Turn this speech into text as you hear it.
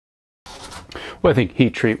Well, I think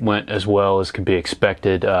heat treat went as well as could be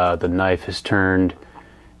expected. The knife has turned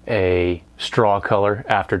a straw color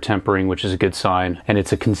after tempering, which is a good sign, and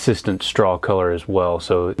it's a consistent straw color as well,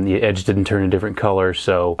 so the edge didn't turn a different color.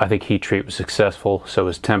 So I think heat treat was successful, so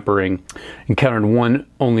was tempering. Encountered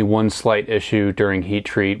only one slight issue during heat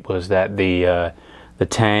treat, was that the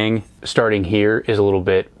tang starting here is a little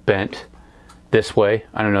bit bent this way.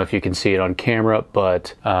 I don't know if you can see it on camera,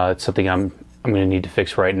 but it's something I'm going to need to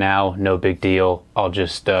fix right now. No big deal. I'll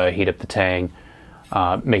just heat up the tang,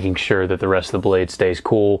 making sure that the rest of the blade stays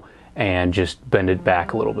cool, and just bend it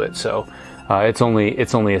back a little bit. So it's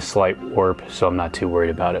only a slight warp, so I'm not too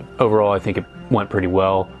worried about it. Overall, I think it went pretty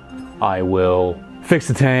well. I will fix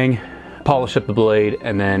the tang, polish up the blade,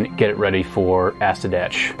 and then get it ready for acid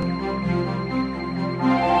etch.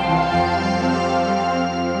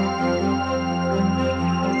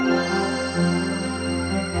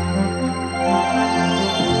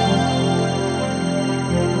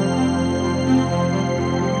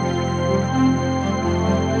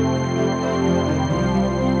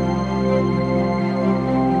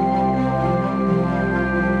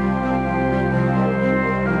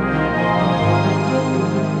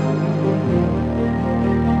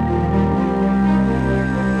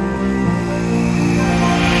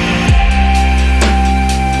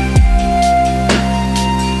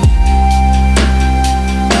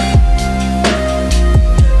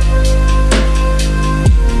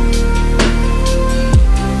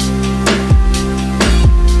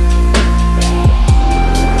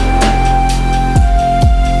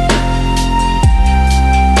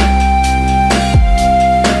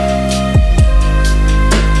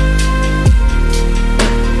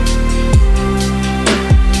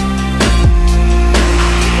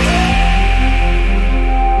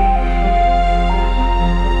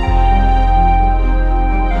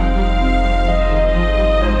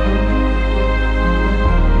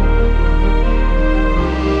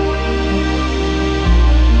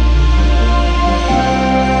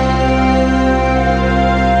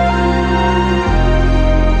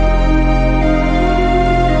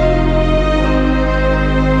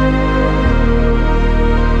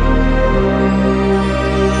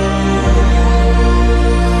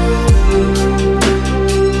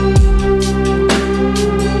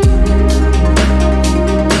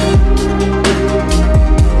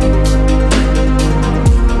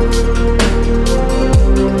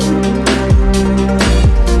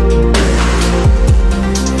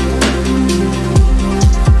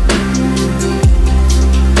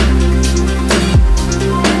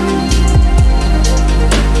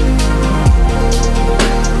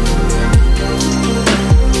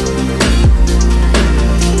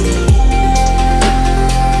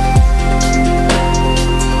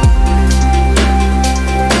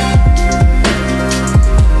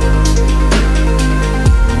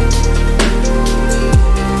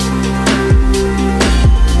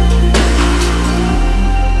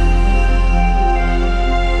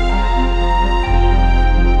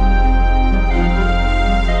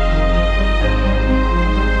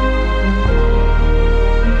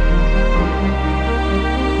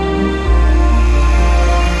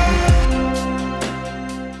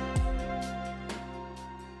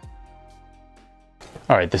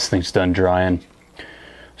 All right, this thing's done drying.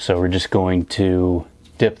 So we're just going to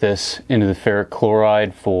dip this into the ferric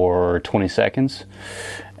chloride for 20 seconds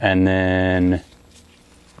and then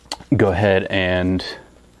go ahead and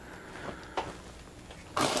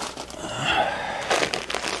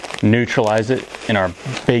neutralize it in our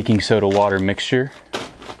baking soda water mixture,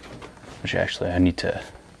 which actually I need to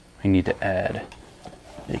add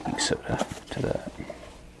baking soda to that.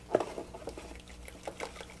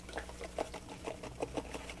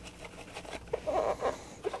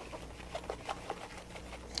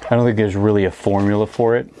 I don't think there's really a formula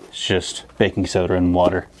for it. It's just baking soda and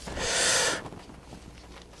water.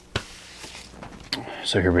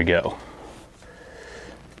 So here we go.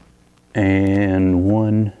 And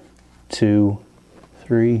 1, 2,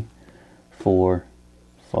 3, 4,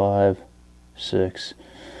 5, 6,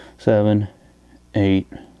 7, 8,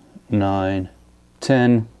 9,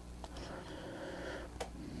 10.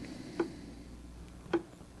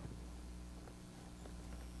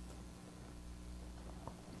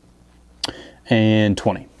 And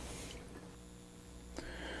 20.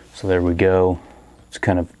 So there we go. It's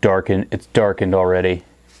kind of darkened. It's darkened already.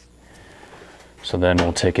 So then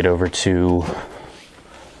we'll take it over to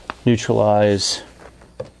neutralize.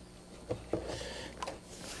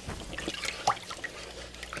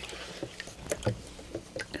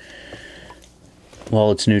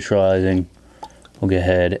 While it's neutralizing, we'll go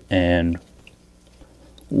ahead and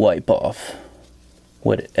wipe off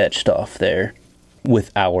what it etched off there.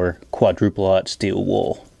 with our quadruple aught steel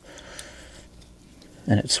wool.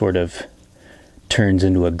 And it sort of turns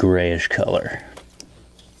into a grayish color.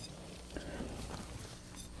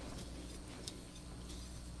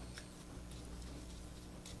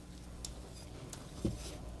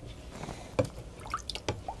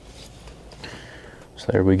 So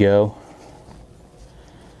there we go.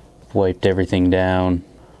 Wiped everything down.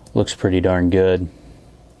 Looks pretty darn good.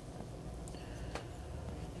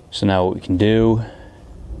 So now what we can do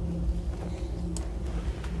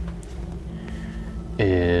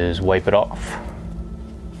is wipe it off.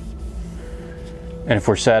 And if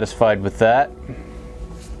we're satisfied with that,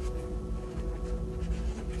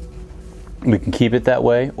 we can keep it that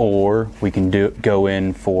way, or we can go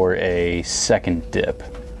in for a second dip,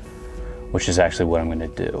 which is actually what I'm going to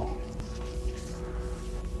do.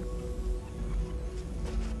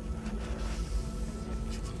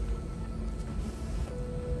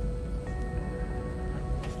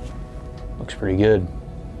 Looks pretty good.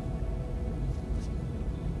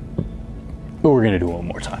 But we're going to do it one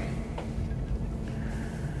more time.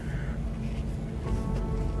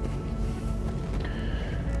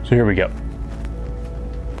 So here we go.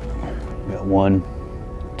 We got 1,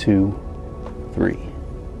 2, 3.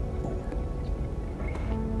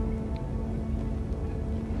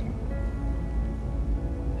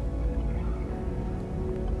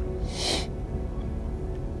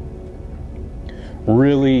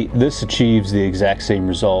 Really, this achieves the exact same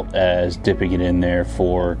result as dipping it in there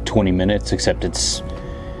for 20 minutes, except it's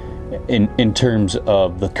in terms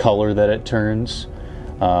of the color that it turns.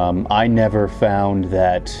 I never found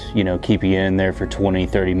that, you know, keeping it in there for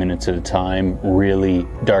 20-30 minutes at a time really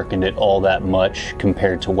darkened it all that much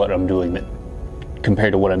compared to what I'm doing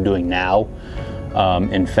now.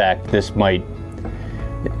 In fact, this might,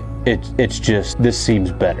 it's just, this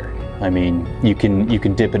seems better. I mean, you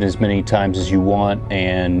can dip it as many times as you want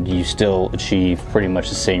and you still achieve pretty much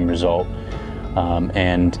the same result.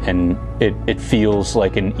 And it feels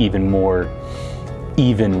like an even more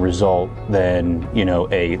even result than, you know,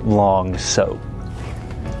 a long soak.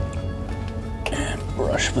 And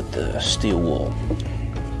brush with the steel wool.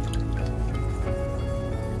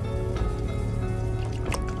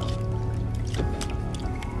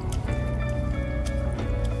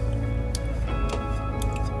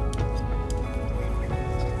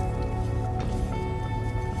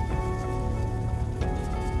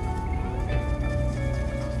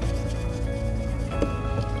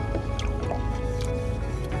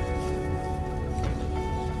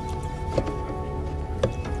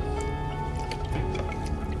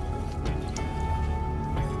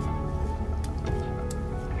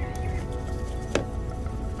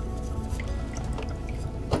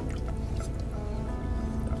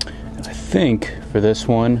 I think for this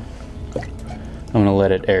one, I'm gonna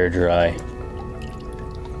let it air dry.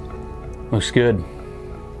 Looks good.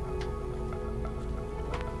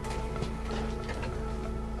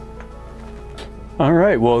 All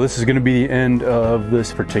right, well, this is gonna be the end of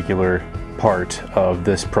this particular part of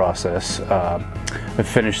this process. I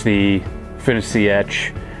finished the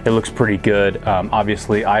etch. It looks pretty good.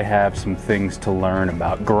 Obviously, I have some things to learn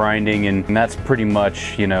about grinding, and that's pretty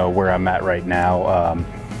much, you know, where I'm at right now.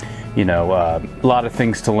 You know, a lot of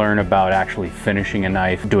things to learn about actually finishing a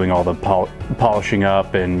knife, doing all the polishing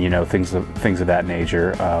up, and, you know, things of that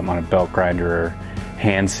nature on a belt grinder or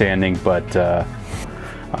hand sanding. But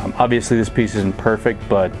obviously, this piece isn't perfect,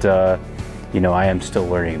 but you know, I am still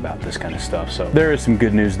learning about this kind of stuff. So there is some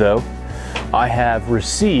good news, though. I have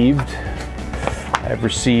received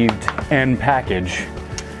and package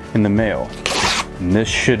in the mail, and this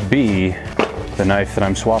should be the knife that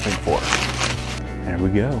I'm swapping for. There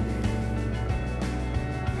we go.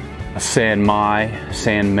 A San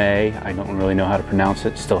May, I don't really know how to pronounce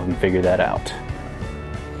it, still haven't figured that out.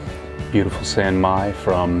 Beautiful San Mai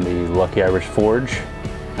from the Lucky Irish Forge,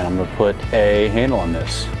 and I'm gonna put a handle on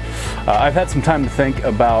this. I've had some time to think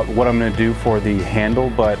about what I'm gonna do for the handle,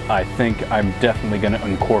 but I think I'm definitely gonna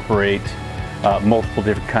incorporate multiple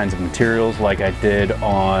different kinds of materials like I did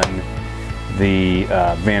on the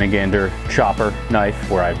Vanagander chopper knife,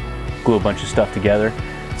 where I glue a bunch of stuff together.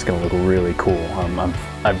 It's gonna look really cool.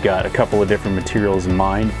 I've got a couple of different materials in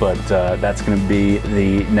mind, but that's gonna be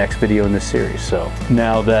the next video in this series. So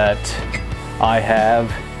now that I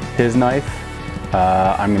have his knife,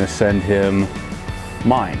 I'm gonna send him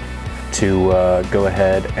mine to go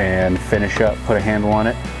ahead and finish up, put a handle on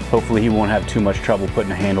it. Hopefully he won't have too much trouble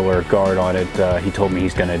putting a handle or a guard on it. He told me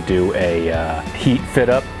he's gonna do a heat fit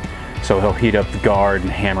up. So he'll heat up the guard and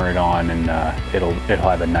hammer it on, and it'll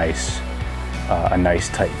have a nice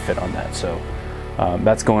tight fit on that. So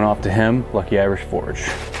that's going off to him, Lucky Irish Forge.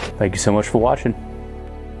 Thank you so much for watching.